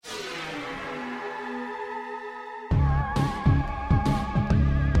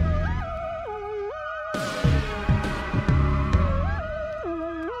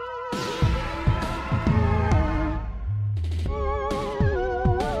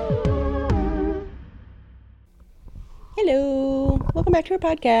welcome back to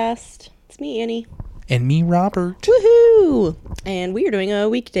our podcast. It's me, Annie. And me, Robert. Woohoo! And we are doing a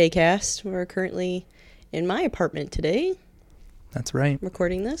weekday cast. We're currently in my apartment today. That's right.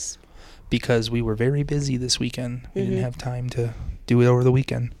 Recording this. Because we were very busy this weekend. We didn't have time to do it over the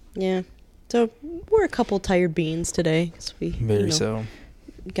weekend. Yeah. So we're a couple tired beans today. Cause we, Very so.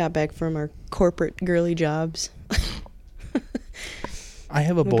 Got back from our corporate girly jobs. I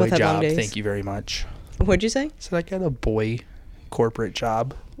have a boy job, thank you very much. What'd you say? So I got a boy corporate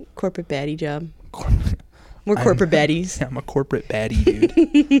job. Corporate baddie job. We're corporate baddies. I'm a corporate baddie, dude.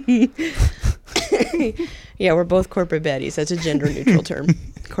 Yeah, we're both corporate baddies. That's a gender neutral term.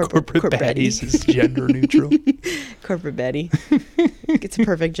 Corporate baddies is gender neutral. Corporate baddie. It's a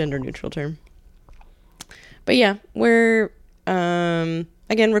perfect gender neutral term. But yeah, we're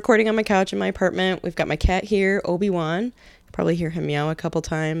again recording on my couch in my apartment. We've got my cat here, Obi-Wan. Probably hear him meow a couple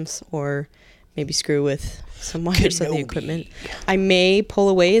times, or maybe screw with some wires of the equipment. I may pull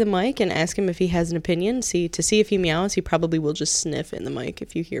away the mic and ask him if he has an opinion. To see if he meows. He probably will just sniff in the mic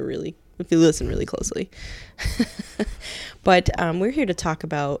if you listen really closely. But we're here to talk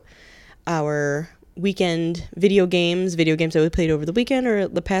about our weekend video games that we played over the weekend or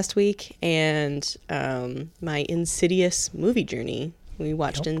the past week, and my Insidious movie journey. We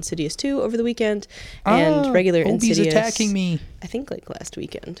watched Insidious 2 over the weekend, and regular Obi's Insidious. Attacking me. I think like last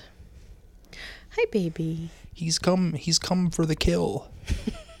weekend. Hi, baby. He's come for the kill.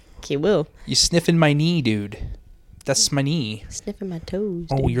 Okay, Will. You sniffing my knee, dude. That's my knee. Sniffing my toes.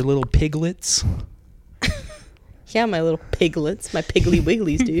 Oh, dude. your little piglets. Yeah, my little piglets, my piggly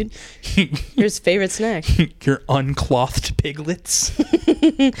wigglies, dude. Here's favorite snack. Your unclothed piglets.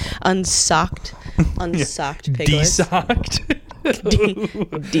 Unsocked piglets. Desocked.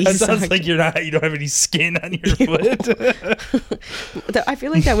 Desocked. That sounds like you don't have any skin on your foot. I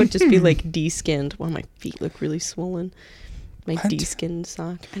feel like that would just be like de-skinned. Wow, my feet look really swollen. My What? de-skinned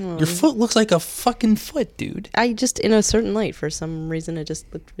sock. I don't know. Your foot looks like a fucking foot, dude. I just, in a certain light, for some reason, it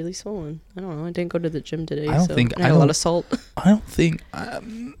just looked really swollen. I don't know. I didn't go to the gym today, I had a lot of salt. I don't think a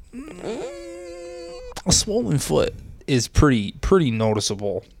swollen foot is pretty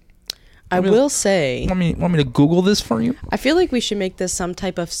noticeable. I will say, Want me to Google this for you? I feel like we should make this some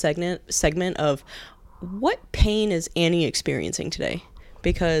type of segment of what pain is Annie experiencing today?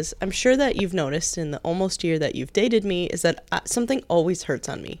 Because I'm sure that you've noticed in the almost year that you've dated me is that something always hurts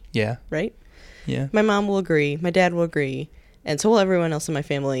on me. Yeah. Right? Yeah. My mom will agree. My dad will agree. And so will everyone else in my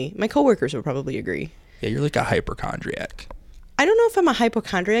family. My coworkers will probably agree. Yeah, you're like a hypochondriac. I don't know if I'm a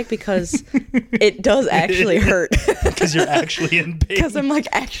hypochondriac because it does actually hurt. Because you're actually in pain. Because I'm like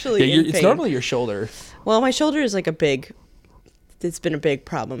actually in pain. It's normally your shoulder. Well, my shoulder is like it's been a big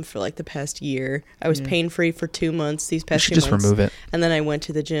problem for like the past year. I was pain-free for 2 months these past 2 months. We should just remove it. And then I went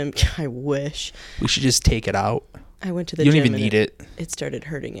to the gym. I wish. We should just take it out. I went to the gym. You don't even need it. It started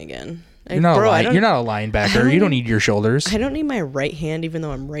hurting again. You're not a linebacker. You don't need your shoulders. I don't need my right hand, even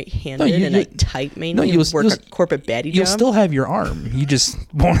though I'm right-handed and I type mainly and work a corporate baddie job. You'll still have your arm. You just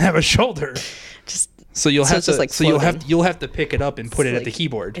won't have a shoulder. You'll have to pick it up and put it at the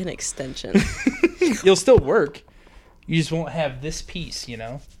keyboard. An extension. You'll still work. You just won't have this piece, you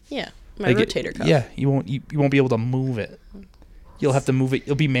know? Yeah, my rotator cuff. Yeah, you won't be able to move it. You'll have to move it.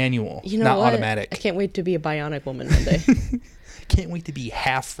 It'll be manual, not automatic. I can't wait to be a bionic woman one day. Can't wait to be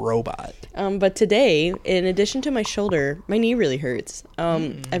half robot. But today, in addition to my shoulder, my knee really hurts.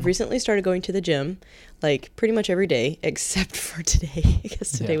 I've recently started going to the gym, like pretty much every day, except for today,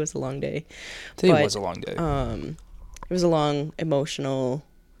 because today was a long day. Today was a long day. It was a long, emotionally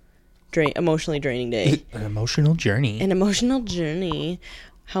draining day. An emotional journey.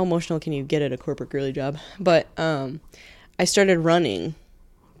 How emotional can you get at a corporate girly job? But I started running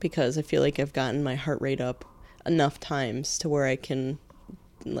because I feel like I've gotten my heart rate up enough times to where I can,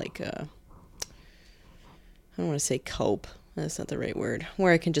 like, I don't want to say cope. That's not the right word.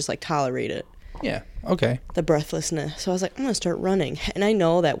 Where I can just, like, tolerate it. Yeah, okay. The breathlessness. So I was like, I'm going to start running. And I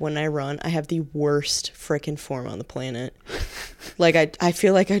know that when I run, I have the worst frickin' form on the planet. Like, I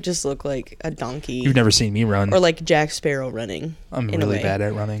feel like I just look like a donkey. You've never seen me run. Or like Jack Sparrow running. I'm really bad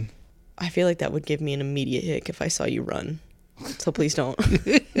at running. I feel like that would give me an immediate hick if I saw you run. So please don't.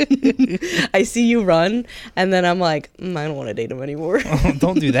 I see you run, and then I'm like, I don't want to date him anymore. Oh,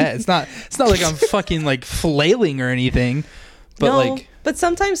 don't do that. It's not like I'm fucking like flailing or anything. But but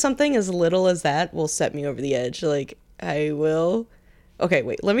sometimes something as little as that will set me over the edge. Like, I will. Okay,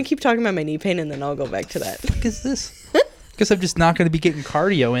 wait. Let me keep talking about my knee pain, and then I'll go back to that. What the fuck is this? Guess I'm just not going to be getting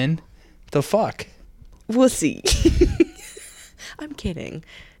cardio in. The fuck? We'll see. I'm kidding.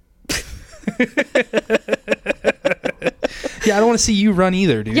 Yeah, I don't want to see you run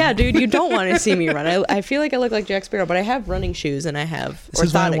either, dude. Yeah, dude, you don't want to see me run. I feel like I look like Jack Sparrow, but I have running shoes and I have This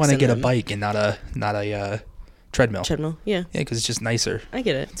is why I want to get them. a bike and not a treadmill. Treadmill, yeah. Yeah, because it's just nicer. I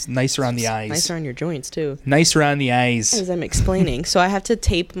get it. It's nicer on the eyes. Nicer on your joints, too. Nicer on the eyes. As I'm explaining. So I have to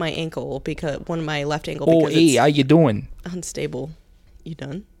tape my ankle, because one of my left ankle, Oh, because hey, it's how you doing? unstable. You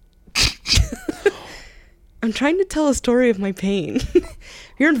done? I'm trying to tell a story of my pain.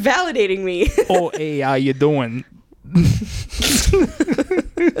 You're invalidating me. Oh, hey, how you doing?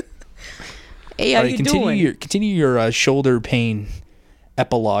 Hey, how you doing? Continue your shoulder pain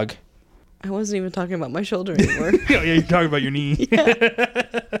epilogue. I wasn't even talking about my shoulder anymore. Yeah, you're talking about your knee.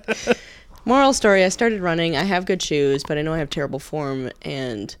 Yeah. Moral story, I started running. I have good shoes, but I know I have terrible form,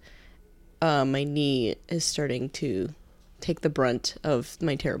 and my knee is starting to take the brunt of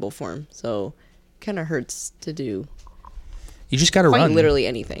my terrible form. So kind of hurts to do. You just got to run. Literally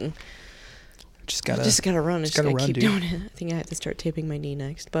anything. Just gotta run. Just gotta keep doing it. I think I have to start taping my knee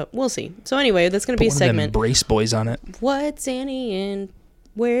next, but we'll see. So anyway, that's gonna be a segment. Brace boys on it. What's Annie and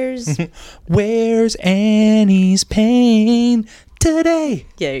where's Annie's pain today?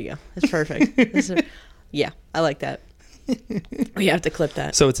 Yeah, there you go. That's perfect. Yeah, I like that. We have to clip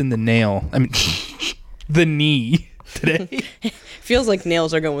that. So it's in the nail. I mean, the knee today. Feels like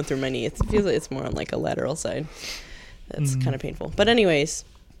nails are going through my knee. It feels like it's more on like a lateral side. That's kind of painful. But anyways,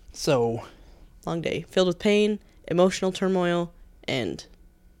 so long day filled with pain, emotional turmoil, and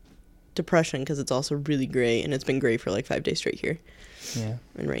depression because it's also really gray, and it's been gray for like 5 days straight here. Yeah,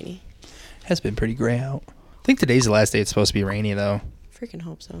 and rainy. Has been pretty gray out. I think today's the last day it's supposed to be rainy though. Freaking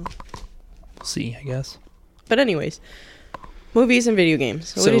hope so. We'll see, I guess. But anyways, movies and video games.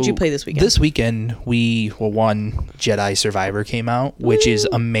 So what did you play this weekend? This weekend one Jedi Survivor came out, which is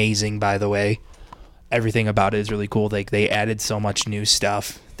amazing, by the way. Everything about it is really cool. Like they added so much new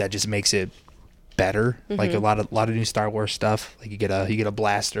stuff that just makes it better. Mm-hmm. Like a lot of new Star Wars stuff. Like you get a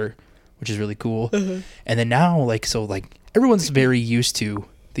blaster, which is really cool. Mm-hmm. And then now everyone's very used to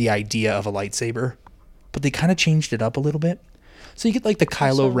the idea of a lightsaber, but they kind of changed it up a little bit. So you get like the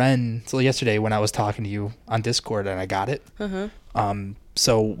Kylo Ren. So yesterday when I was talking to you on Discord and I got it. Uh-huh.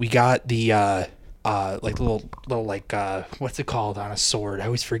 So we got the like little what's it called on a sword? I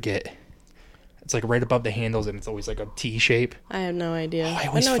always forget. It's like right above the handles, and it's always like a T shape. I have no idea. Oh, I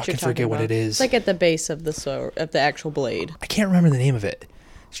always fucking forget what it is. It's like at the base of the sword, of the actual blade. I can't remember the name of it.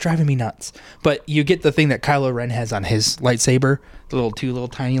 It's driving me nuts. But you get the thing that Kylo Ren has on his lightsaber, the two little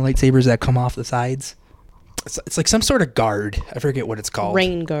tiny lightsabers that come off the sides. It's like some sort of guard. I forget what it's called.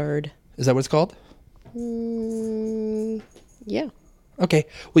 Rain guard. Is that what it's called? Yeah. Okay.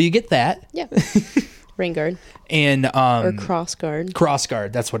 Well, you get that. Yeah. Rain guard. And or cross guard. Cross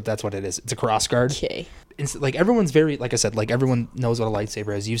guard. That's what it is. It's a cross guard. Okay. It's like everyone's very, like I said, like everyone knows what a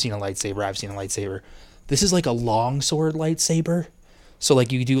lightsaber is. You've seen a lightsaber. I've seen a lightsaber. This is like a long sword lightsaber. So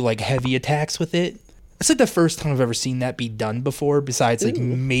like you do like heavy attacks with it. It's like the first time I've ever seen that be done before, besides like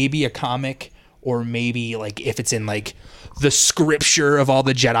maybe a comic, or maybe like if it's in like the scripture of all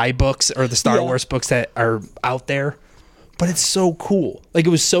the Jedi books or the Star Wars books that are out there. But it's so cool. Like it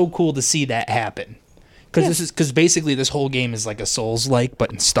was so cool to see that happen. Because basically this whole game is like a Souls-like,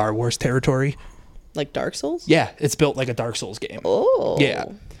 but in Star Wars territory. Like Dark Souls? Yeah, it's built like a Dark Souls game. Oh. Yeah.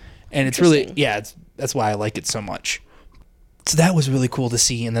 And it's really, that's why I like it so much. So that was really cool to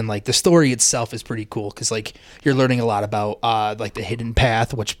see. And then like the story itself is pretty cool because like you're learning a lot about like the hidden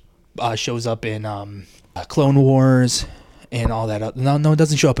path, which shows up in Clone Wars and all that. No, it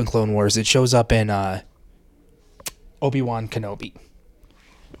doesn't show up in Clone Wars. It shows up in Obi-Wan Kenobi.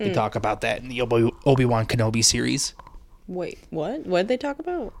 They talk about that in the Obi-Wan Kenobi series. Wait, what? What did they talk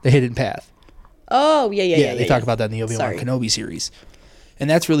about? The hidden path. Oh, yeah. They talk about that in the Obi-Wan Kenobi series. And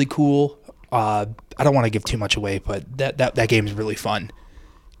that's really cool. I don't want to give too much away, but that game is really fun.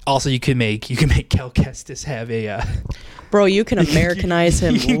 Also, you can make Cal Kestis have a... Bro, you can Americanize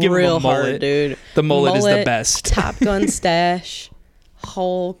him real hard, dude. The mullet is the best. Top Gun stash,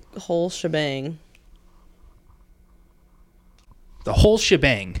 whole shebang. The whole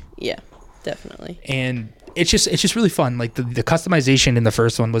shebang. Yeah, definitely. And it's just really fun. Like the customization in the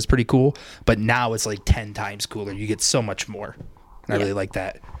first one was pretty cool, but now it's like 10 times cooler. You get so much more. And I really like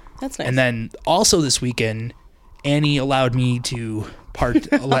that. That's nice. And then also this weekend, Annie allowed me to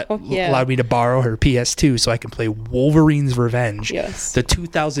allowed me to borrow her PS2 so I can play Wolverine's Revenge. Yes. The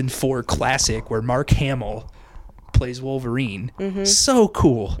 2004 classic where Mark Hamill plays Wolverine. Mm-hmm. So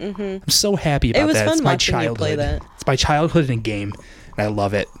cool. Mm-hmm. I'm so happy about that. It was fun it's my watching childhood. you play that. It's my childhood in a game, and I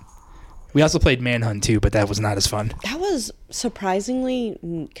love it. We also played Manhunt too, but that was not as fun. That was surprisingly,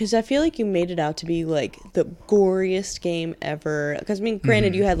 because I feel like you made it out to be like the goriest game ever. Because I mean,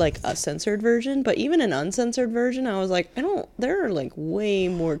 granted, you had like a censored version, but even an uncensored version, I was like, there are like way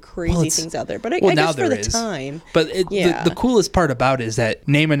more crazy things out there. But I guess for the time. But the coolest part about it is that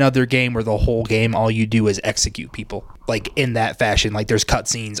name another game where the whole game, all you do is execute people. Like in that fashion, like there's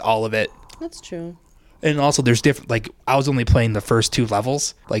cutscenes, all of it. That's true. And also there's different, like I was only playing the first 2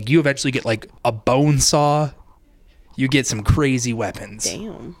 levels. Like you eventually get like a bone saw. You get some crazy weapons.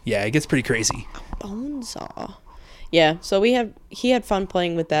 Damn. Yeah, it gets pretty crazy. A bone saw. Yeah, so he had fun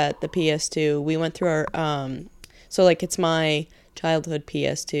playing with that, the PS2. We went through our, so like it's my childhood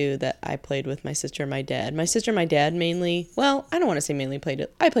PS2 that I played with my sister and my dad. My sister and my dad mainly, well, I don't want to say mainly played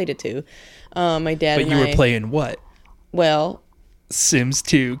it. I played it too. My dad But and you were playing what? Well, Sims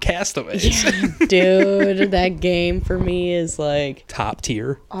 2 Castaways. Yeah, dude, that game for me is like top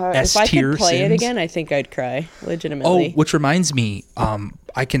tier. If I could play it again, I think I'd cry. Legitimately. Oh, which reminds me,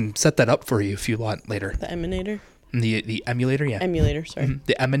 I can set that up for you if you want later. The Emanator? The emulator, yeah. Emulator, sorry. Mm-hmm.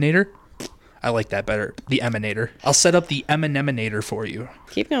 The Emanator? I like that better. The Emanator. I'll set up the Eminator for you.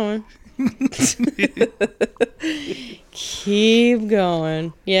 Keep going. Keep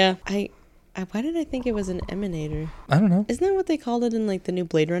going. Yeah, why did I think it was an Emanator? I don't know. Isn't that what they called it in like the new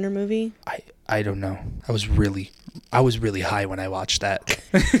Blade Runner movie? I don't know. I was really high when I watched that.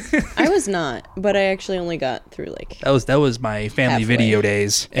 I was not, but I actually only got through like that was my family video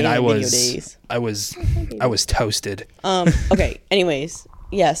days, and I was toasted. Okay. Anyways,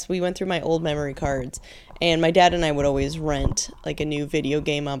 yes, we went through my old memory cards. And my dad and I would always rent like a new video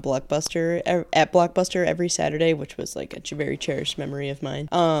game on Blockbuster at Blockbuster every Saturday, which was like a very cherished memory of mine.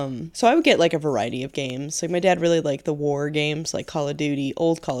 So I would get like a variety of games. Like my dad really liked the war games, like Call of Duty,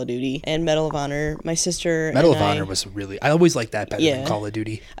 old Call of Duty, and Medal of Honor. My sister Medal of Honor was really, I always liked that better than Call of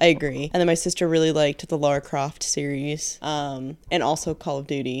Duty. I agree. And then my sister really liked the Lara Croft series, and also Call of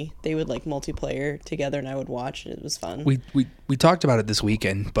Duty. They would like multiplayer together, and I would watch. It was fun. We talked about it this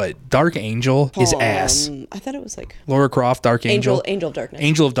weekend, but Dark Angel is ass. I thought it was like Lara Croft, Dark Angel. Angel of Darkness.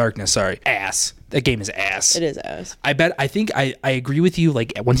 Angel of Darkness, sorry. Ass. That game is ass. It is ass. I think I agree with you.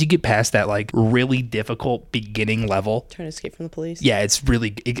 Like once you get past that like really difficult beginning level. Trying to escape from the police. Yeah,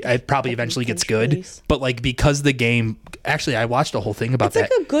 it probably eventually gets good. Police. But like because the game, actually I watched a whole thing about that.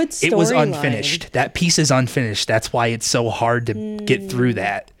 It's like a good story. It was unfinished. That piece is unfinished. That's why it's so hard to get through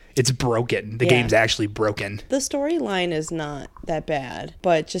that. It's broken. The game's actually broken. The storyline is not that bad,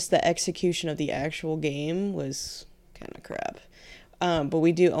 but just the execution of the actual game was kind of crap. But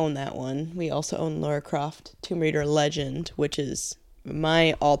we do own that one. We also own Lara Croft Tomb Raider Legend, which is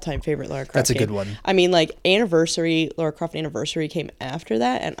my all-time favorite Lara Croft That's a game. good one. I mean, like, Lara Croft Anniversary came after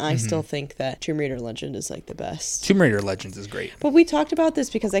that, and I still think that Tomb Raider Legend is, like, the best. Tomb Raider Legends is great. But we talked about this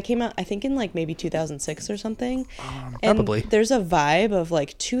because I came out, I think, in, like, maybe 2006 or something. Probably. And there's a vibe of,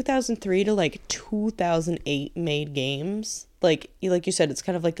 like, 2003 to, like, 2008 made games. Like you said, it's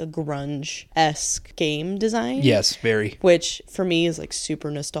kind of like a grunge-esque game design. Yes, very. Which, for me, is, like,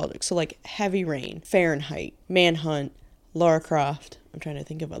 super nostalgic. So, like, Heavy Rain, Fahrenheit, Manhunt, Lara Croft. I'm trying to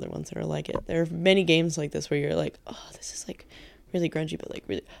think of other ones that are like it. There are many games like this where you're like, oh, this is like really grungy, but like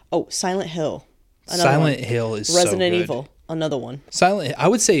really. Oh, Silent Hill. Silent Hill is Resident so good. Evil. Another one. I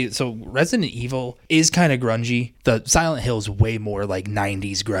would say so. Resident Evil is kind of grungy. The Silent Hill is way more like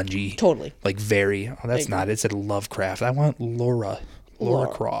 90s grungy. Totally. Like very. Oh, that's not. It said Lovecraft. I want Laura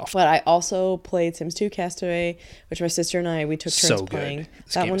Croft. But I also played Sims 2 Castaway, which my sister and we took turns playing.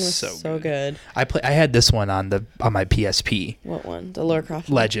 That one was so good. I had this one on my PSP. What one? The Lara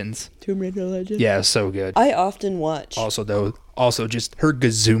Croft Legends. Tomb Raider Legends. Yeah, so good. I often watch. Also just her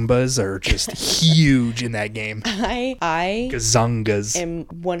gazoombas are just huge in that game. I Gazungas. am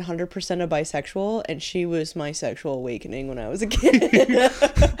 100% a bisexual, and she was my sexual awakening when I was a kid.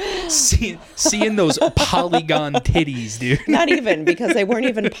 seeing those polygon titties, dude. Not even, because they weren't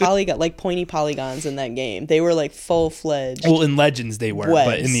even pointy polygons in that game. They were like full-fledged. Well, in Legends they weren't,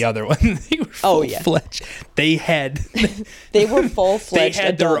 but in the other one they were full-fledged. They were full-fledged. They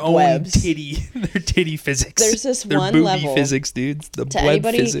had their own webs. titty physics. There's this their one booby level physics, dudes. The to web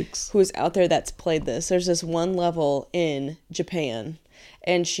anybody physics. Who's out there that's played this. There's this one level in Japan,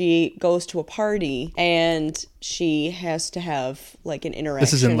 and she goes to a party, and she has to have like an interaction.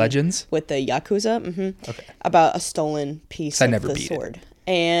 This is in Legends with the Yakuza. Okay. About a stolen piece of the sword, it.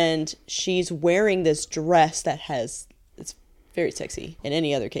 and she's wearing this dress that has. very sexy in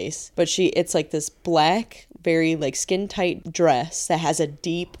any other case. But it's like this black, very like skin tight dress that has a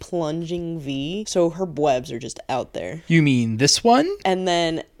deep plunging V. So her webs are just out there. You mean this one? And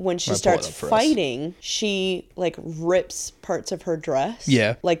then when she starts fighting, she like rips parts of her dress.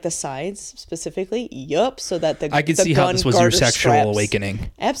 Yeah. Like the sides specifically. Yup. So that I could see how this was your sexual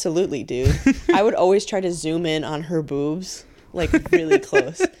awakening. Absolutely, dude. I would always try to zoom in on her boobs. Like really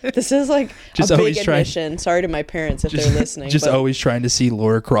close. This is like just a big admission. Sorry to my parents if they're listening. Just always trying to see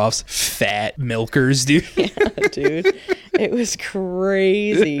Lara Croft's fat milkers, dude. Yeah, dude. It was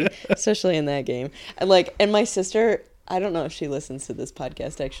crazy, especially in that game. And my sister, I don't know if she listens to this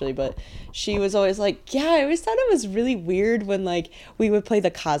podcast actually, but she was always like, yeah, I always thought it was really weird when like we would play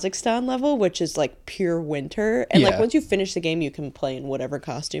the Kazakhstan level, which is like pure winter. And like once you finish the game, you can play in whatever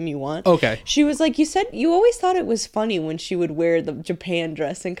costume you want. Okay. She was like, you said you always thought it was funny when she would wear the Japan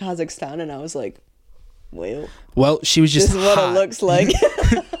dress in Kazakhstan. And I was like, well, she was just this is what it looks like.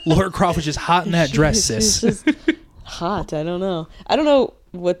 Lara Croft was just hot in that dress, sis. Just hot. I don't know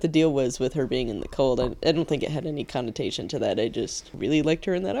what the deal was with her being in the cold. I don't think it had any connotation to that. I just really liked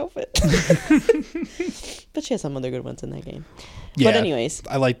her in that outfit. But she has some other good ones in that game. Yeah, but anyways,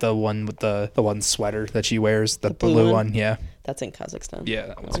 I like the one with the one sweater that she wears, the blue one. Yeah, that's in Kazakhstan. Yeah,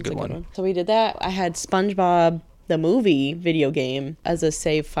 that was a good one. So we did that. I had SpongeBob the movie video game as a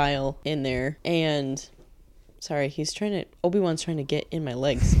save file in there, and sorry, Obi-Wan's trying to get in my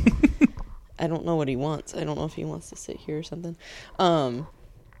legs. I don't know what he wants. I don't know if he wants to sit here or something.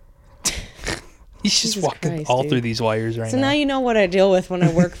 He's just walking all through these wires right now. So now you know what I deal with when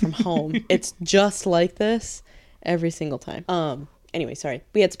I work from home. It's just like this every single time. Anyway, sorry.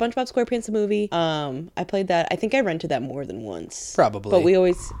 We had SpongeBob SquarePants the movie. I played that. I think I rented that more than once. Probably. But we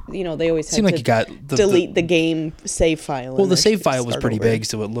always, they always had to delete the game save file. Well, the save file was pretty big,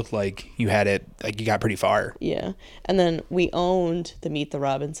 so it looked like you had it, like you got pretty far. Yeah. And then we owned the Meet the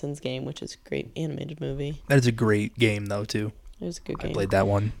Robinsons game, which is a great animated movie. That is a great game, though, too. It was a good game. I played that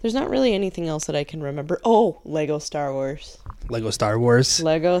one. There's not really anything else that I can remember. Oh, Lego Star Wars. Lego Star Wars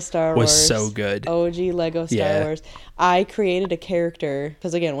was so good. OG Lego Star Wars. I created a character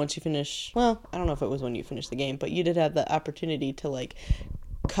because, again, once you finish, well, I don't know if it was when you finished the game, but you did have the opportunity to like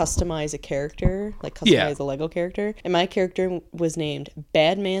customize a character, like customize a Lego character. And my character was named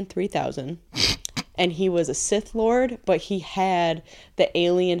Badman 3000. And he was a Sith Lord, but he had the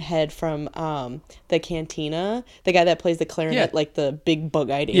alien head from the Cantina, the guy that plays the clarinet, like the big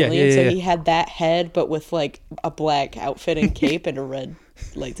bug-eyed alien. So he had that head, but with like a black outfit and cape and a red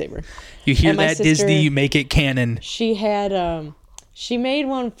lightsaber. You hear that, sister, Disney? You make it canon. She had... she made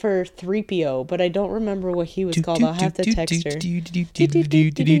one for 3PO, but I don't remember what he was called. I'll have to text her.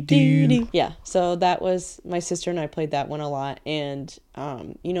 Yeah, so that was... My sister and I played that one a lot, and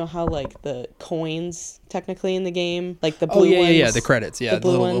you know how like the coins technically in the game, like the blue ones, the credits, the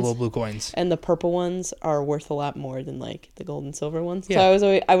little blue coins, and the purple ones are worth a lot more than like the gold and silver ones.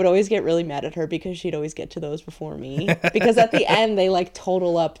 So I would always get really mad at her because she'd always get to those before me, because at the end they like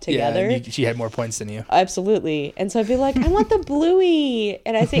total up together. Yeah, she had more points than you. Absolutely. And so I'd be like, I want the bluey,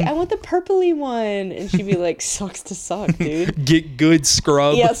 and I say I want the purpley one, and she'd be like, sucks to suck, dude. Get good,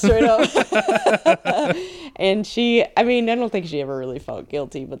 scrub. Yeah, straight up. And I don't think she ever really felt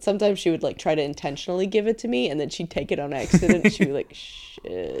guilty, but sometimes she would like try to intentionally give it to me, and then she'd take it on accident, and she'd be like,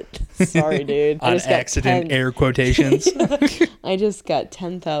 shit, sorry, dude. On accident, air quotations. I just got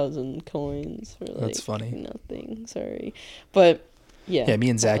 10,000 coins for like that's funny. Nothing, sorry. But yeah, me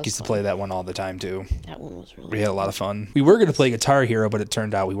and Zach used to play that one all the time too. That one was really We had a lot of fun. We were going to play Guitar Hero, but it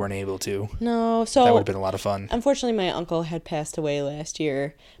turned out we weren't able to. No, so that would have been a lot of fun. Unfortunately, my uncle had passed away last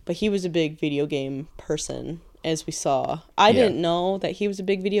year, but he was a big video game person, as we saw. I didn't know that he was a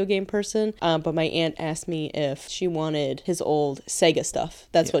big video game person, but my aunt asked me if she wanted his old Sega stuff.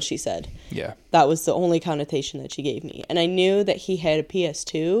 That's what she said. Yeah. That was the only connotation that she gave me. And I knew that he had a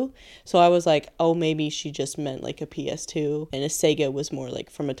PS2, so I was like, oh, maybe she just meant like a PS2, and a Sega was more like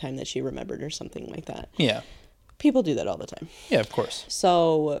from a time that she remembered or something like that. Yeah. People do that all the time. Yeah, of course.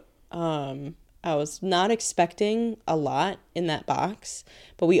 So, I was not expecting a lot in that box,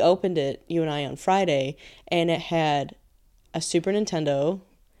 but we opened it, you and I, on Friday, and it had a Super Nintendo.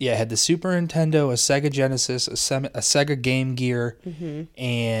 Yeah, it had the Super Nintendo, a Sega Genesis, a Sega Game Gear,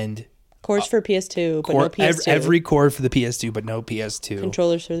 and... Cords for PS2, but no PS2. Every cord for the PS2, but no PS2.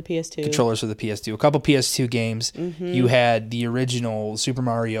 Controllers for the PS2. A couple PS2 games. You had the original Super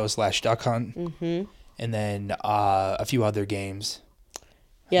Mario / Duck Hunt, and then a few other games.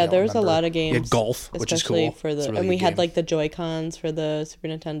 Yeah, there was a lot of games. You had golf, which is cool. And we had like the Joy-Cons for the Super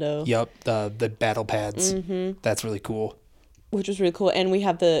Nintendo. Yep, the battle pads. That's really cool. Which was really cool. And we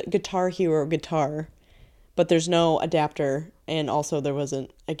have the Guitar Hero guitar, but there's no adapter, and also there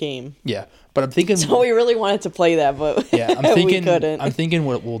wasn't a game. Yeah, but I'm thinking. So we really wanted to play that, but yeah, I'm thinking. we couldn't. I'm thinking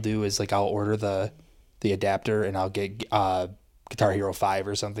what we'll do is like I'll order the adapter and I'll get Guitar Hero 5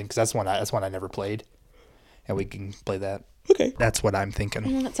 or something because that's one I never played, and we can play that. Okay. That's what I'm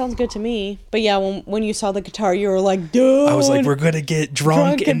thinking. That sounds good to me. But yeah, when you saw the guitar, you were like, dude. I was like, we're going to get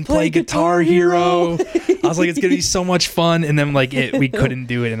drunk and play Guitar Hero. I was like, it's going to be so much fun. And then like we couldn't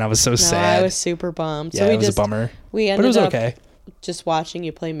do it. And I was so sad. I was super bummed. Yeah, so it was a bummer. We ended but it was up okay. just watching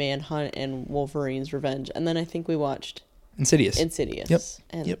you play Manhunt and Wolverine's Revenge. And then I think we watched Insidious. Yep.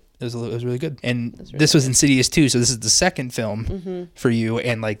 And It was really good. And this was Insidious 2. So this is the second film for you.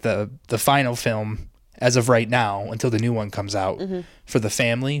 And like the final film as of right now, until the new one comes out, for the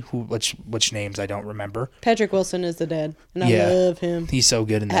family, which names I don't remember. Patrick Wilson is the dad, and I love him. He's so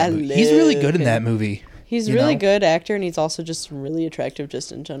good in that movie. He's really good in that movie. He's a really good actor, and he's also just really attractive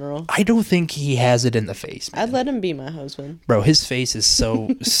just in general. I don't think he has it in the face, man. I'd let him be my husband. Bro, his face is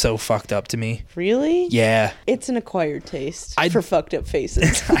so fucked up to me. Really? Yeah. It's an acquired taste for fucked up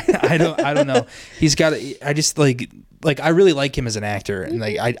faces. I don't know. He's got I just like I really like him as an actor, and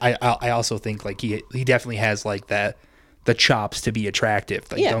like I also think like he definitely has like the chops to be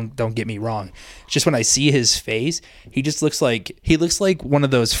attractive. Like don't get me wrong. It's just when I see his face, he looks like one of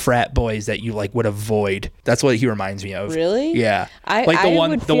those frat boys that you like would avoid. That's what he reminds me of. Really? Yeah. Like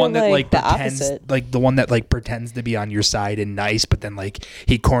the one that like pretends like the one that like pretends to be on your side and nice, but then like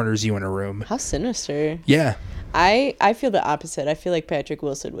he corners you in a room. How sinister. Yeah. I feel the opposite. I feel like Patrick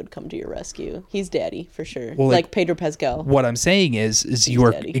Wilson would come to your rescue. He's daddy for sure. Well, like Pedro Pascal. What I'm saying is you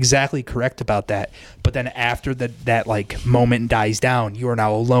are exactly correct about that. But then after that like moment dies down, you are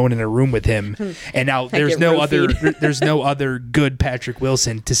now alone in a room with him, and now there's no other good Patrick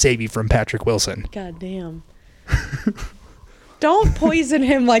Wilson to save you from Patrick Wilson. God damn. Don't poison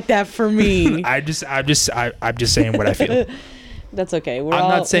him like that for me. I'm just saying what I feel. That's okay. I'm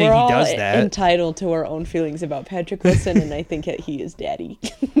not saying he does that. Entitled to our own feelings about Patrick Wilson, and I think that he is daddy.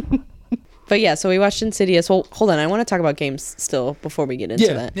 But yeah, so we watched Insidious. Well, hold on. I want to talk about games still before we get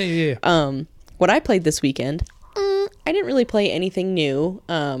into that. Yeah. What I played this weekend, I didn't really play anything new.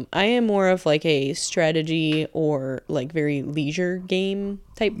 I am more of like a strategy or like very leisure game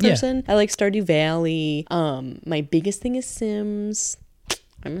type person. I like Stardew Valley. My biggest thing is Sims.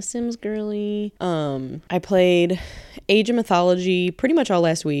 I'm a Sims girly. I played Age of Mythology pretty much all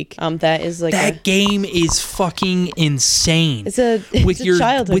last week. That is like that game is fucking insane. It's a childhood game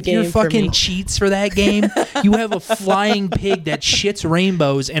with your fucking for me. Cheats for that game. You have a flying pig that shits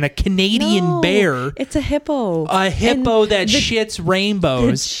rainbows and a Canadian bear. It's a hippo. A hippo that shits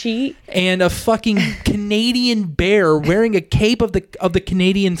rainbows. The cheat. And a fucking Canadian bear wearing a cape of the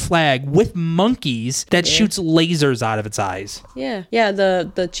Canadian flag with monkeys that shoots lasers out of its eyes. Yeah.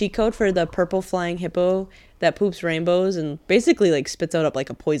 The cheat code for the purple flying hippo that poops rainbows and basically like spits out up like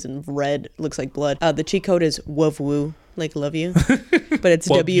a poison red, looks like blood. The cheat code is WOVWOO, like love you, but it's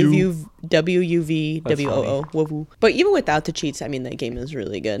WUVWOO, WOO. But even without the cheats, I mean that game is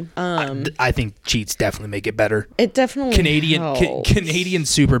really good. I think cheats definitely make it better. It definitely Canadian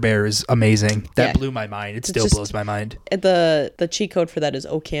Super Bear is amazing. That blew my mind. It still blows my mind. The cheat code for that is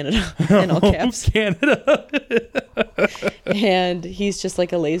 "Oh Canada" in all caps. Canada. And he's just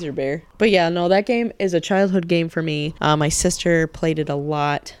like a laser bear. But yeah, no, that game is a childhood game for me. My sister played it a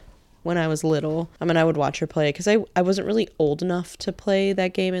lot when I was little. I mean, I would watch her play it because I wasn't really old enough to play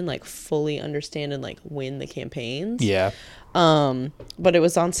that game and like fully understand and like win the campaigns. Yeah. But it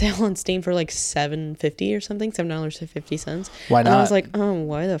was on sale on Steam for like $7.50 or something, $7.50. Why not? And I was like,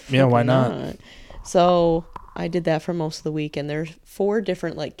 why the fuck? Yeah, why not? So I did that for most of the week, and there's 4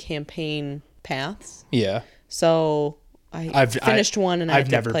 different like campaign paths. Yeah. So I've finished one, and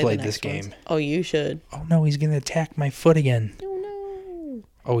I've never played this game. Ones. Oh, you should. Oh no, he's gonna attack my foot again. Oh no.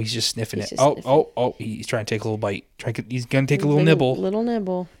 Oh, he's just sniffing it. Oh, he's trying to take a little bite. He's gonna take a little nibble. Little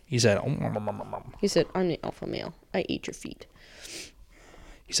nibble. He said, He said, I'm the alpha male. I eat your feet.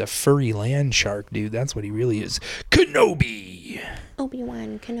 He's a furry land shark, dude. That's what he really is. Kenobi.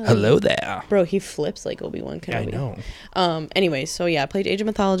 Obi-Wan Kenobi. Hello there. Bro, he flips like Obi-Wan Kenobi. I know. Anyway, so yeah, I played Age of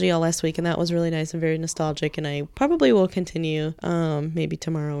Mythology all last week, and that was really nice and very nostalgic, and I probably will continue maybe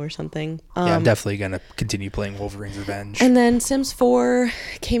tomorrow or something. Yeah, I'm definitely going to continue playing Wolverine's Revenge. And then Sims 4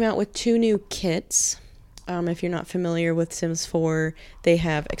 came out with 2 new kits. If you're not familiar with Sims 4, they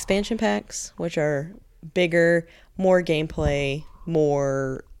have expansion packs, which are bigger, more gameplay,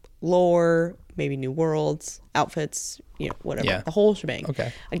 more lore, maybe new worlds, outfits, whatever. Yeah. The whole shebang.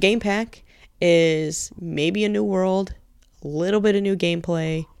 Okay. A game pack is maybe a new world, a little bit of new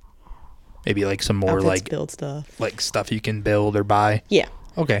gameplay. Maybe like some more outfits, build stuff. Like stuff you can build or buy. Yeah.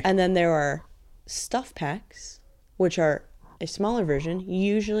 Okay. And then there are stuff packs, which are a smaller version. There's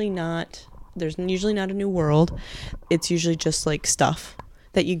usually not a new world. It's usually just like stuff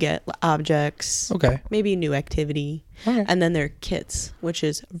that you get, objects. Okay. Maybe a new activity. Okay. And then there are kits, which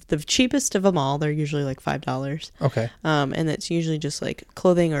is the cheapest of them all. They're usually like $5. Okay. And it's usually just like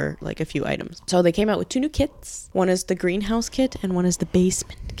clothing or like a few items. So they came out with 2 new kits. One is the greenhouse kit and one is the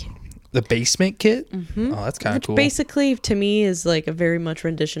basement kit. The basement kit? Mm-hmm. Oh, that's kind of cool. Basically, to me, is like a very much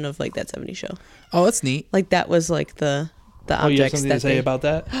rendition of like that 70s show. Oh, that's neat. Like that was like the objects. Oh, you have something to say about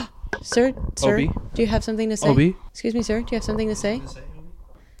that? Sir, Obi? Do you have something to say? Obi? Excuse me, sir. Do you have something to say?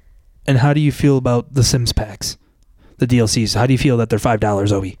 And how do you feel about the Sims packs? The DLCs. How do you feel that they're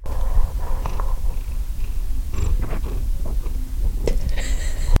 $5, Obi?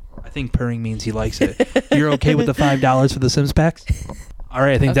 I think purring means he likes it. You're okay with the $5 for the Sims packs? All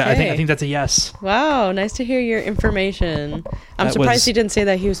right, I think that's a yes. Wow, nice to hear your information. I'm surprised he didn't say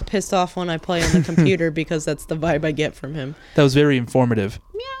that he was pissed off when I play on the computer because that's the vibe I get from him. That was very informative.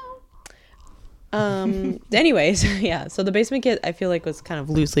 Anyways, yeah, so the basement kit I feel like was kind of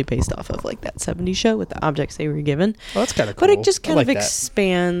loosely based off of like that 70s show with the objects they were given. Oh, that's kind of cool. But it just kind of that.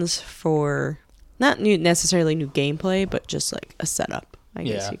 expands for not necessarily new gameplay, but just like a setup, I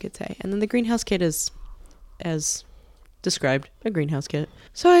guess you could say. And then the greenhouse kit is, as described, a greenhouse kit.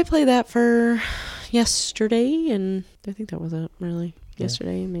 So I played that for yesterday, and I think that was it, really.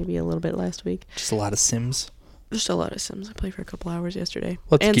 Yesterday, maybe a little bit last week. Just a lot of Sims. Just a lot of Sims. I played for a couple hours yesterday.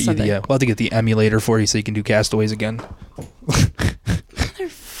 We'll have to get the emulator for you so you can do Castaways again.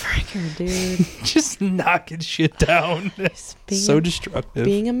 Motherfucker, dude. Just knocking shit down. So destructive.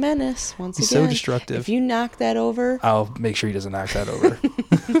 Being a menace, once He's again. so destructive. If you knock that over... I'll make sure he doesn't knock that over.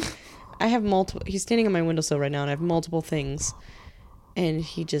 I have multiple... He's standing on my windowsill right now, and I have multiple things. And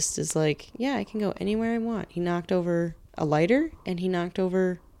he just is like, yeah, I can go anywhere I want. He knocked over a lighter, and he knocked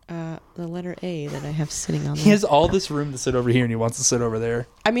over... the letter A that I have sitting on there. He has all this room to sit over here and he wants to sit over there.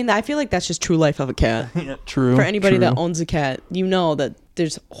 I mean, I feel like that's just true life of a cat. Yeah, true. For anybody that owns a cat, you know that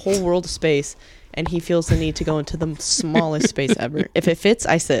there's a whole world of space and he feels the need to go into the smallest space ever. If it fits,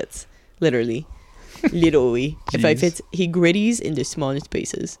 I sits. Literally. Literally. If I fits, he gritties into smallest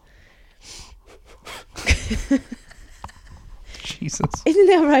spaces. Jesus. Isn't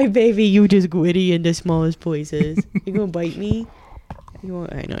that right, baby? You just gritty into smallest places. You gonna bite me?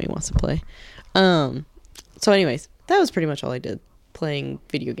 I know he wants to play. So anyways, that was pretty much all I did playing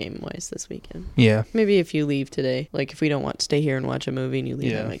video game wise this weekend. Yeah. Maybe if you leave today, like if we don't want to stay here and watch a movie and you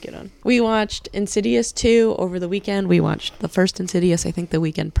leave, I might get on. We watched Insidious 2 over the weekend. We watched the first Insidious, I think the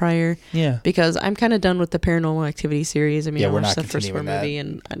weekend prior. Yeah. Because I'm kind of done with the Paranormal Activity series. I mean, I we're watched not the first one movie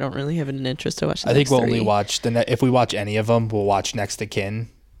and I don't really have an interest to watch the I think next we'll only watch if we watch any of them, we'll watch Next to Kin.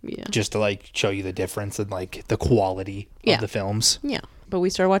 Yeah. Just to like show you the difference in like the quality of the films. Yeah. But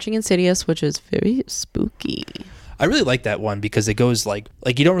we started watching Insidious, which is very spooky. I really like that one because it goes like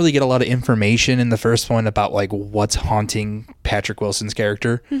you don't really get a lot of information in the first one about like what's haunting Patrick Wilson's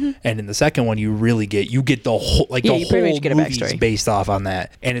character, and in the second one you get the whole the whole movie's based off on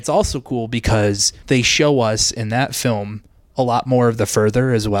that. And it's also cool because they show us in that film a lot more of the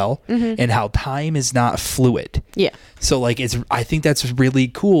further as well, and how time is not fluid. Yeah. So like I think that's really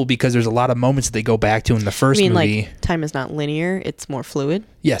cool because there's a lot of moments that they go back to in the first movie. Like time is not linear; it's more fluid.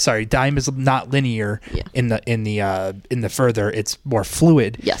 Yeah, sorry, time is not linear. Yeah. In the further, it's more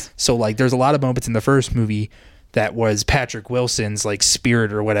fluid. Yes. So like, there's a lot of moments in the first movie that was Patrick Wilson's like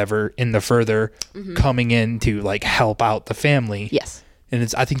spirit or whatever in the further coming in to like help out the family. Yes.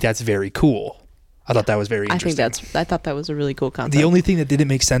 And I think that's very cool. I thought that was very interesting. I thought that was a really cool concept. The only thing that didn't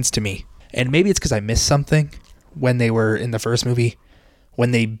make sense to me, and maybe it's because I missed something when they were in the first movie,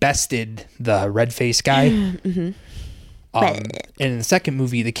 when they bested the red-faced guy. And in the second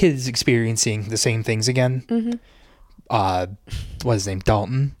movie, the kid is experiencing the same things again. What's his name?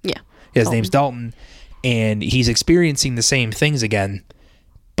 Dalton? Yeah. His name's Dalton. And he's experiencing the same things again,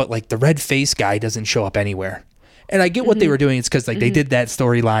 but like the red-faced guy doesn't show up anywhere. And I get what they were doing. It's because like they did that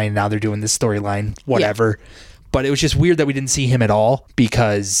storyline. Now they're doing this storyline, whatever. Yeah. But it was just weird that we didn't see him at all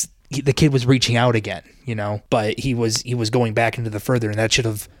because the kid was reaching out again, you know. But he was going back into the further, and that should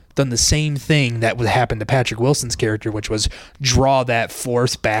have done the same thing that would happen to Patrick Wilson's character, which was draw that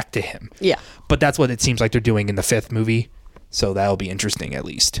force back to him. Yeah. But that's what it seems like they're doing in the fifth movie. So that'll be interesting, at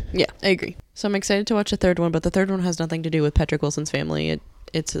least. Yeah, I agree. So I'm excited to watch the third one, but the third one has nothing to do with Patrick Wilson's family.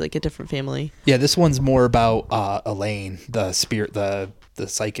 It's like a different family. Yeah, this one's more about Elaine, the spirit, the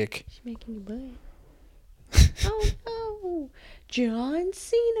psychic. She's making you butt. Oh no, John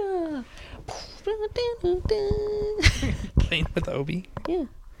Cena. Playing with Obi. Yeah,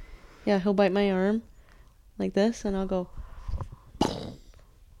 yeah. He'll bite my arm like this, and I'll go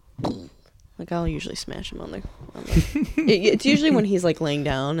Like, I'll usually smash him on the it's usually when he's like laying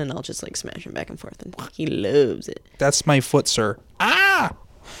down, and I'll just like smash him back and forth, and he loves it. That's my foot, sir. Ah!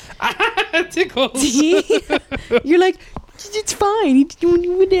 Tickles. You're like, it's fine.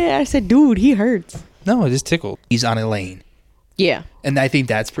 I said, dude, he hurts. No, it just tickled. He's on a lane. Yeah. And I think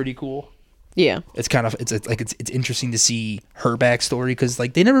that's pretty cool. Yeah. It's kind of it's interesting to see her backstory, because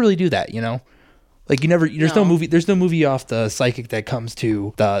like they never really do that, you know. Like there's no movie off the psychic that comes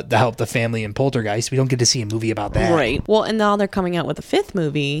to the help the family in Poltergeist. We don't get to see a movie about that. Right. Well, and now they're coming out with a 5th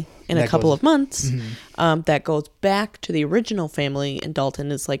movie in a couple of months. Mm-hmm. That goes back to the original family, and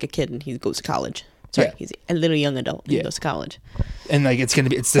Dalton is like a kid and he goes to college. Sorry, he's a little young adult and he goes to college. And like it's the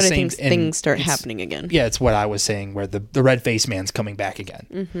same. I think things start happening again. Yeah, it's what I was saying, where the red face man's coming back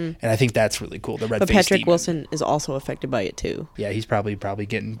again, and I think that's really cool. But Patrick Wilson is also affected by it too. Yeah, he's probably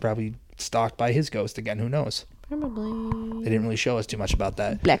getting stalked by his ghost again. Who knows? Probably. They didn't really show us too much about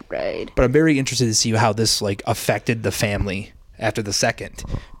that. Black Bride. But I'm very interested to see how this like affected the family after the second,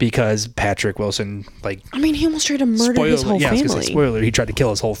 because Patrick Wilson, like, I mean, he almost tried to murder his whole family. I was gonna say, spoiler, he tried to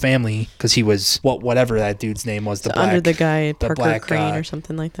kill his whole family because he was whatever that dude's name was, under the guy Parker Crane or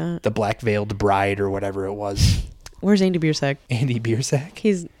something like that. The black veiled bride or whatever it was. Where's Andy Biersack? Andy Biersack?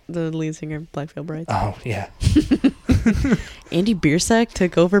 He's the lead singer of Black Veil Brides. Oh, yeah. Andy Biersack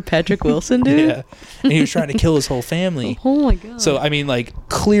took over Patrick Wilson, dude? Yeah. And he was trying to kill his whole family. Oh, my God. So, I mean, like,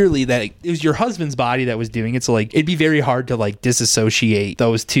 clearly that it was your husband's body that was doing it. So, like, it'd be very hard to, like, disassociate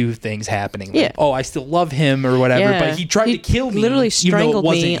those two things happening. Like, yeah. Oh, I still love him or whatever. Yeah. But he tried to kill me. Literally strangled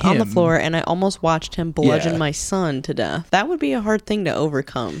me on the floor, and I almost watched him bludgeon my son to death. That would be a hard thing to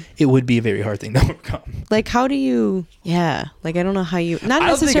overcome. It would be a very hard thing to overcome. Like, how do you... Yeah. Like, I don't know how you... Not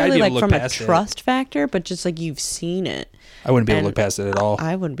necessarily, like, from a trust factor, but just, like, you've seen it. I wouldn't be able to look past it at all.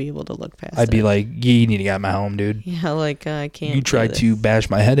 I wouldn't be able to look past it. I'd be like, you need to get out of my home, dude. Yeah, like, I can't. You tried to bash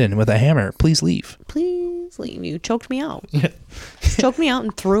my head in with a hammer. Please leave. Please leave. You choked me out. Yeah. Choked me out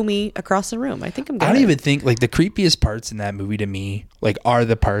and threw me across the room. I think I'm good. I don't even think, like, the creepiest parts in that movie to me, like, are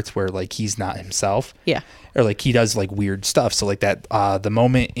the parts where, like, he's not himself. Yeah. Or, like, he does, like, weird stuff. So, like, that, the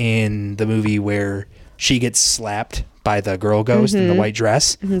moment in the movie where she gets slapped by the girl ghost in the white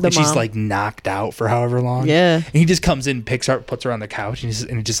dress, and she's like knocked out for however long. Yeah, and he just comes in, picks her up, puts her on the couch, and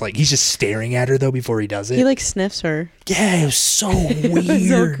he's just staring at her though before he does it. He like sniffs her. Yeah, it was so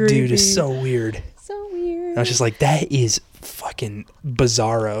weird, so dude. It's so weird. So weird. And I was just like, that is fucking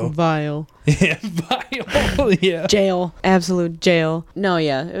bizarro. Vile. Yeah, vile. Yeah. Jail. Absolute jail. No,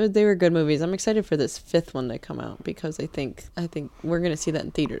 yeah, they were good movies. I'm excited for this 5th one to come out, because I think we're gonna see that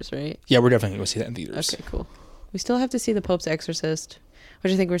in theaters, right? Yeah, we're definitely gonna see that in theaters. Okay, cool. We still have to see The Pope's Exorcist,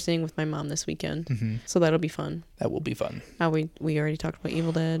 which I think we're seeing with my mom this weekend. Mm-hmm. So that'll be fun. That will be fun. We already talked about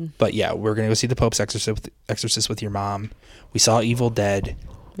Evil Dead. But yeah, we're going to go see The Pope's Exorcist with your mom. We saw Evil Dead.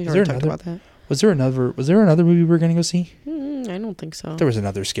 We already talked about that. Was there another movie we were going to go see? I don't think so. There was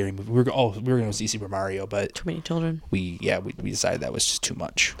another scary movie. We were going to go see Super Mario, but too many children. We decided that was just too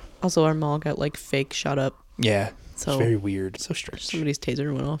much. Also, our mall got like fake shut up. Yeah. So, it's very weird. So strange. Somebody's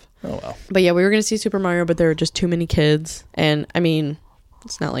taser went off. Oh, well. But yeah, we were going to see Super Mario, but there were just too many kids. And, I mean,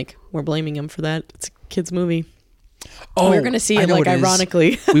 it's not like we're blaming them for that. It's a kid's movie. Oh, we were going to see it, like,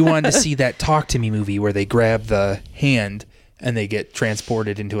 ironically. We wanted to see that Talk to Me movie where they grab the hand and they get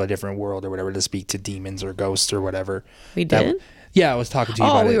transported into a different world or whatever to speak to demons or ghosts or whatever. We did? Yeah, I was talking to you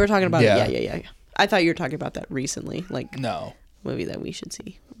about it. Oh, we were talking about it. Yeah. I thought you were talking about that recently. Like, no. Movie that we should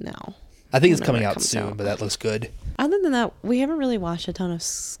see now. I think it's coming out soon, but that looks good. Other than that, we haven't really watched a ton of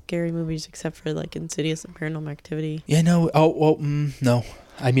scary movies except for like Insidious and Paranormal Activity. Yeah, no. Oh, well, no.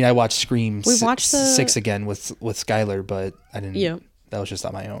 I mean, I watched Scream. We watched 6 again with Skylar, but I didn't. Yeah. That was just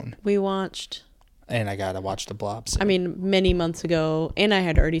on my own. We watched. And I gotta watch The Blob soon. I mean, many months ago, and I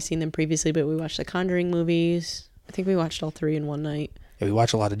had already seen them previously, but we watched the Conjuring movies. I think we watched all 3 in one night. Yeah, we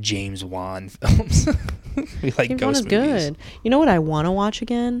watch a lot of James Wan films. We like James ghost Wan is movies. Good. You know what I want to watch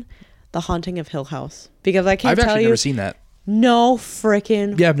again? The Haunting of Hill House, because I can't tell you. I've actually never seen that. No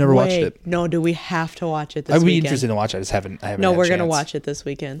freaking. Yeah, I've never watched it. No, do we have to watch it this weekend? I'd be interested to watch it. I just haven't. No, we're gonna watch it this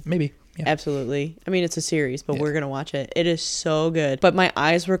weekend. Maybe. Yeah. Absolutely. I mean, it's a series, but we're gonna watch it. It is so good. But my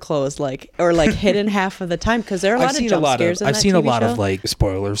eyes were closed, or hidden half of the time, because there are a lot of jump scares in that I've seen TV a lot show. of like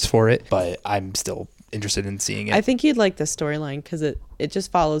spoilers for it, but I'm still interested in seeing it. I think you'd like the storyline because it just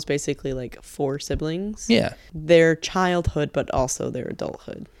follows basically like 4 siblings. Yeah. Their childhood, but also their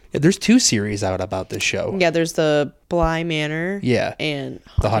adulthood. Yeah, there's 2 series out about this show. Yeah, there's the Bly Manor. Yeah. And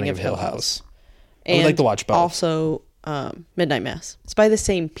The Haunting of Hill House. And I would like to watch both. Also, Midnight Mass. It's by the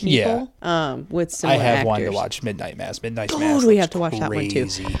same people. Yeah. With similar actors. I have wanted to watch Midnight Mass. Midnight Mass. We have to watch that one too.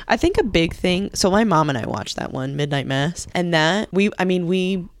 I think a big thing. So my mom and I watched that one, Midnight Mass, and that we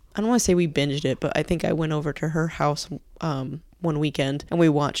I don't want to say we binged it, but I think I went over to her house one weekend and we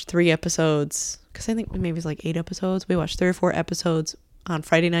watched 3 episodes, because I think maybe it was like 8 episodes. We watched 3 or 4 episodes on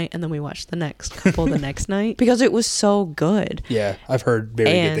Friday night, and then we watched the next couple the next night, because it was so good. Yeah, I've heard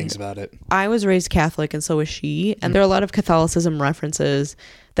very good things about it. I was raised Catholic, and so was she, and there are a lot of Catholicism references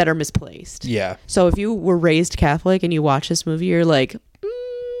that are misplaced. Yeah. So if you were raised Catholic and you watch this movie, you're like,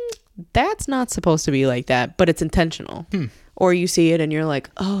 that's not supposed to be like that, but it's intentional. Or you see it and you're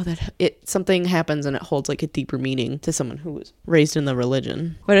like, oh, something happens and it holds like a deeper meaning to someone who was raised in the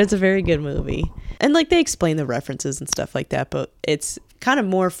religion. But it's a very good movie. And like they explain the references and stuff like that, but it's kind of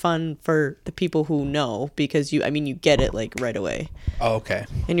more fun for the people who know, because you get it like right away. Oh, okay.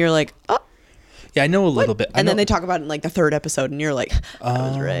 And you're like, oh. Yeah, I know a little bit. And then they talk about it in like the 3rd episode and you're like, I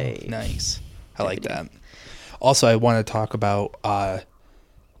was right. Nice. I like that. Also, I want to talk about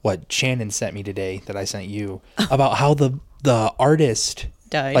what Shannon sent me today that I sent you about how the artist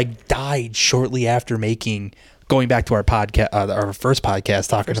died shortly after going back to our podcast, our first podcast,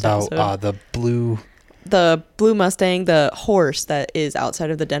 talking about the blue Mustang, the horse that is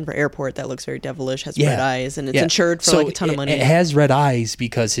outside of the Denver airport that looks very devilish, has red eyes, and it's insured for like a ton of money. It has red eyes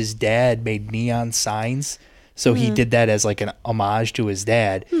because his dad made neon signs. So he did that as like an homage to his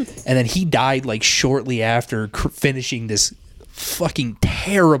dad. And then he died like shortly after finishing this fucking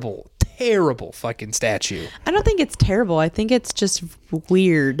terrible fucking statue. I don't think it's terrible. I think it's just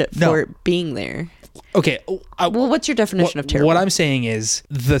weird for it being there. Okay. Well, what's your definition of terrible? What I'm saying is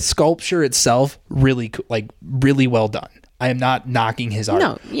the sculpture itself really well done. I am not knocking his art.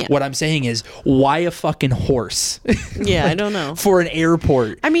 No, yeah. What I'm saying is, why a fucking horse? Yeah, I don't know. For an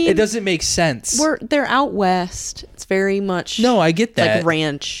airport. I mean, it doesn't make sense. They're out west. It's very much No, I get that. Like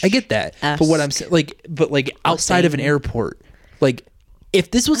ranch. I get that. But what I'm saying, like outside of an airport, like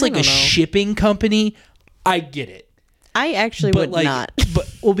if this was like a shipping company, I get it. I actually would not.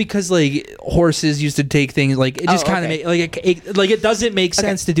 Because like horses used to take things, like it just kind of it doesn't make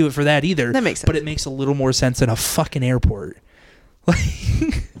sense to do it for that either. That makes sense. But it makes a little more sense in a fucking airport.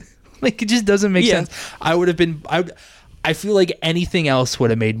 Like it just doesn't make sense. I feel like anything else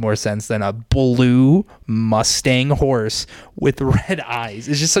would have made more sense than a blue Mustang horse with red eyes.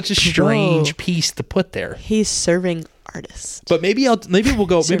 It's just such a strange piece to put there. He's serving artist. But maybe we'll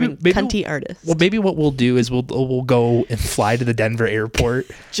go. maybe cunty artist. Well, maybe what we'll do is we'll go and fly to the Denver airport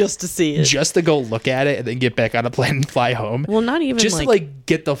just to see it, just to go look at it, and then get back on a plane and fly home. Well, not even just to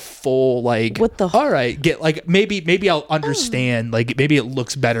get the full all right, get maybe I'll understand. Like maybe it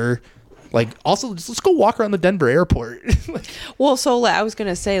looks better. Like, also, let's go walk around the Denver airport. Well, so I was going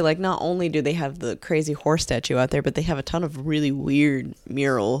to say, like, not only do they have the crazy horse statue out there, but they have a ton of really weird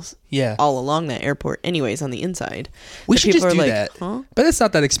murals all along that airport anyways on the inside. We should just do that. Huh? But it's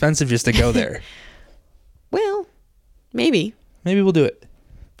not that expensive just to go there. Well, maybe. Maybe we'll do it.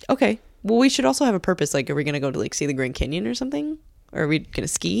 Okay. Well, we should also have a purpose. Like, are we going to go to, see the Grand Canyon or something? Or are we going to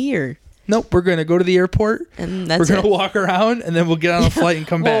ski or... Nope, we're going to go to the airport, and that's we're going to walk around, and then we'll get on a flight and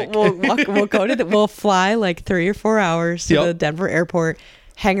come back. We'll fly 3 or 4 hours to the Denver airport,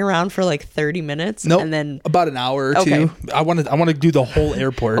 hang around for 30 minutes, and then about an hour or two. I want to do the whole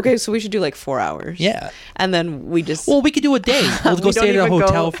airport. Okay, so we should do 4 hours. Yeah, and then we just we could do a day. We'll go stay at a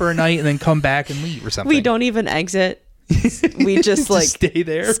hotel for a night and then come back and leave or something. We don't even exit. We just stay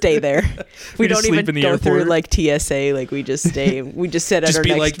there. We don't even go airport. Through TSA. We just stay. We just sit at our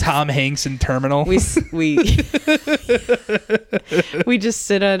next. Like Tom Hanks in Terminal. We just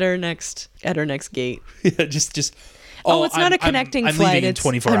sit at our next gate. Yeah, just. Oh, it's not a connecting flight. I'm leaving in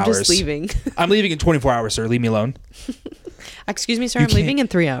 24 hours. I'm just leaving. I'm leaving in 24 hours, sir. Leave me alone. Excuse me, sir. I'm leaving in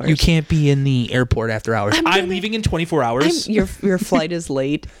 3 hours. You can't be in the airport after hours. I'm leaving in 24 hours. Your flight is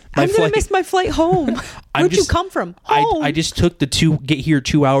late. I'm going to miss my flight home. Where'd you come from? Home. I just took get here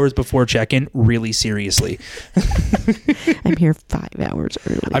 2 hours before check-in really seriously. I'm here 5 hours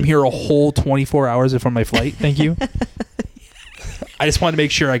early. I'm here a whole 24 hours before my flight. Thank you. I just wanted to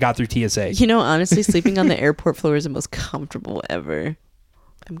make sure I got through TSA. Honestly, sleeping on the airport floor is the most comfortable ever.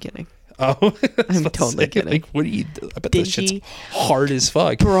 I'm kidding. Oh, I'm totally kidding. What do you do? I bet this shit's hard as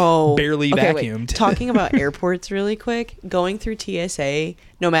fuck. Bro. Barely vacuumed. Wait. Talking about airports really quick, going through TSA,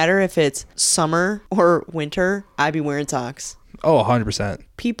 no matter if it's summer or winter, I'd be wearing socks. Oh, 100%.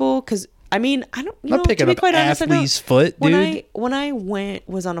 People, because... I don't. I'm not picking up athlete's foot, dude. When I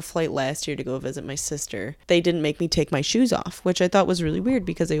was on a flight last year to go visit my sister, they didn't make me take my shoes off, which I thought was really weird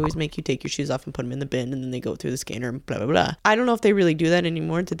because they always make you take your shoes off and put them in the bin, and then they go through the scanner and blah blah blah. I don't know if they really do that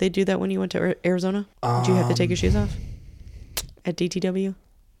anymore. Did they do that when you went to Arizona? Did you have to take your shoes off at DTW?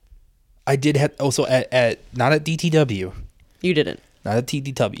 I did have also at not at DTW. You didn't. Not at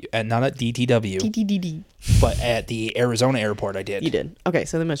TDW, and not at DTW, DDD. but at the Arizona airport I did. You did. Okay,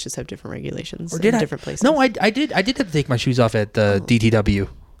 so they must just have different regulations. Or did in I? different places. No, I did have to take my shoes off at the DTW.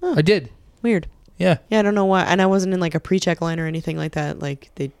 Oh. I did. Weird. Yeah. Yeah, I don't know why. And I wasn't in like a pre-check line or anything like that.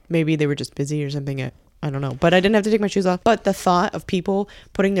 Like maybe they were just busy or something. I don't know. But I didn't have to take my shoes off. But the thought of people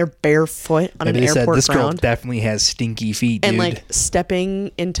putting their bare foot on Maybe an they said, airport this girl ground definitely has stinky feet, dude. and like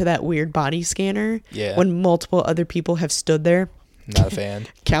stepping into that weird body scanner Yeah. when multiple other people have stood there. Not a fan.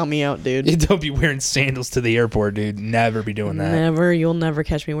 Count me out, dude. You don't be wearing sandals to the airport, dude. Never be doing that. Never. You'll never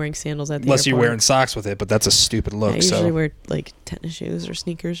catch me wearing sandals at the Unless airport. you're wearing socks with it, but that's a stupid look. I so usually wear like tennis shoes or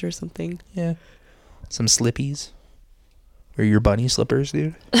sneakers or something. yeah, some slippies. Wear your bunny slippers,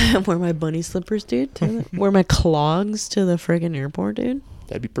 dude. Wear my bunny slippers, dude. Wear my clogs to the friggin' airport, dude.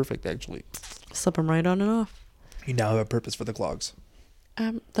 That'd be perfect, actually. Slip them right on and off. You now have a purpose for the clogs.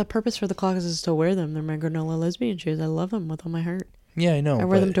 The purpose for the clogs is to wear them. They're my granola lesbian shoes. I love them with all my heart. Yeah, I know. I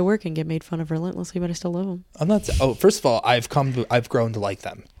wear them to work and get made fun of relentlessly, but I still love them. I'm not. Oh, first of all, I've grown to like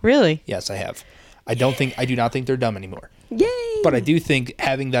them. Really? Yes, I have. I do not think they're dumb anymore. Yay! But I do think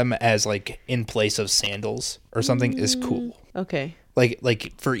having them as like in place of sandals or something is cool. Okay. Like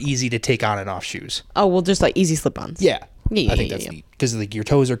for easy to take on and off shoes. Oh, well, just like easy slip-ons. Yeah. Yeah, I think that's neat because like your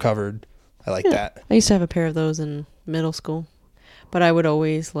toes are covered. I like that. I used to have a pair of those in middle school, but I would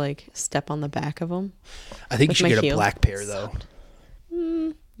always like step on the back of them. I think you with should my get a heel. black pair though.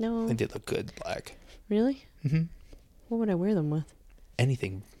 No. I think they look good black. Really? Mm-hmm. What would I wear them with?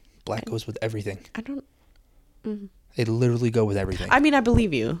 Anything. Black goes with everything. I don't. They literally go with everything. I mean, I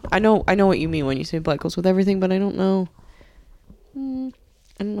believe you. I know what you mean when you say black goes with everything, but I don't know. I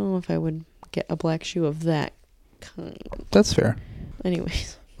don't know if I would get a black shoe of that kind. That's fair.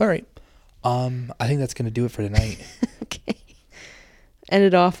 Anyways. All right. I think that's gonna do it for tonight. Okay. End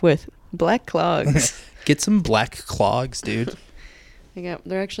it off with black clogs. Get some black clogs, dude.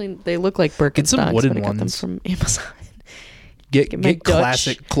 They look like Birkenstocks. Get some wooden but I got them ones from Amazon. Get my Dutch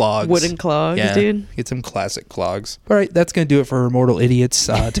classic clogs. Wooden clogs, Yeah, dude. get some classic clogs. All right, that's going to do it for Immortal Idiots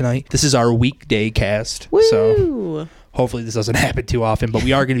tonight. This is our weekday cast. Woo! So hopefully this doesn't happen too often, but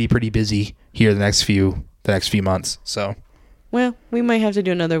we are going to be pretty busy here the next few months. So Well, we might have to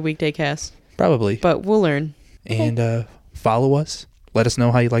do another weekday cast, probably. but we'll learn. And follow us. Let us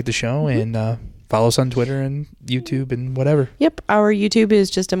know how you like the show, and follow us on Twitter and YouTube and whatever. Yep. Our YouTube is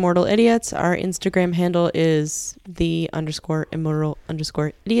just Immortal Idiots. Our Instagram handle is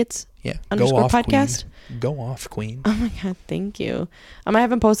 _immortal_idiots. Yeah. Underscore Go off, podcast. Queen. Go off, Queen. Oh my God. Thank you. I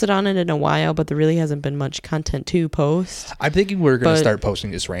haven't posted on it in a while, but there really hasn't been much content to post. I'm thinking we're going to start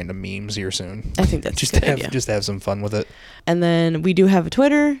posting just random memes here soon. I think that's just a good to have idea. just to have some fun with it. And then we do have a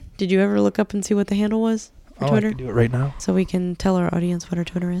Twitter. Did you ever look up and see what the handle was for Twitter? I can do it right now. So we can tell our audience what our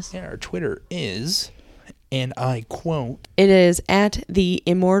Twitter is. Yeah, our Twitter is, and I quote, It is at the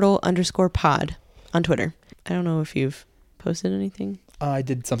immortal_pod on Twitter. I don't know if you've posted anything. I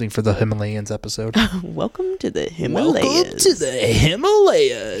did something for the Himalayans episode. Welcome to the Himalayas. Welcome to the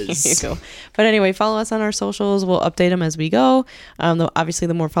Himalayas. There you go. But anyway, follow us on our socials. We'll update them as we go. Obviously,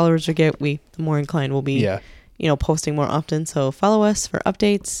 the more followers we get, the more inclined we'll be, posting more often. So follow us for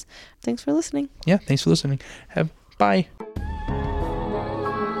updates. Thanks for listening. Yeah, thanks for listening. Bye.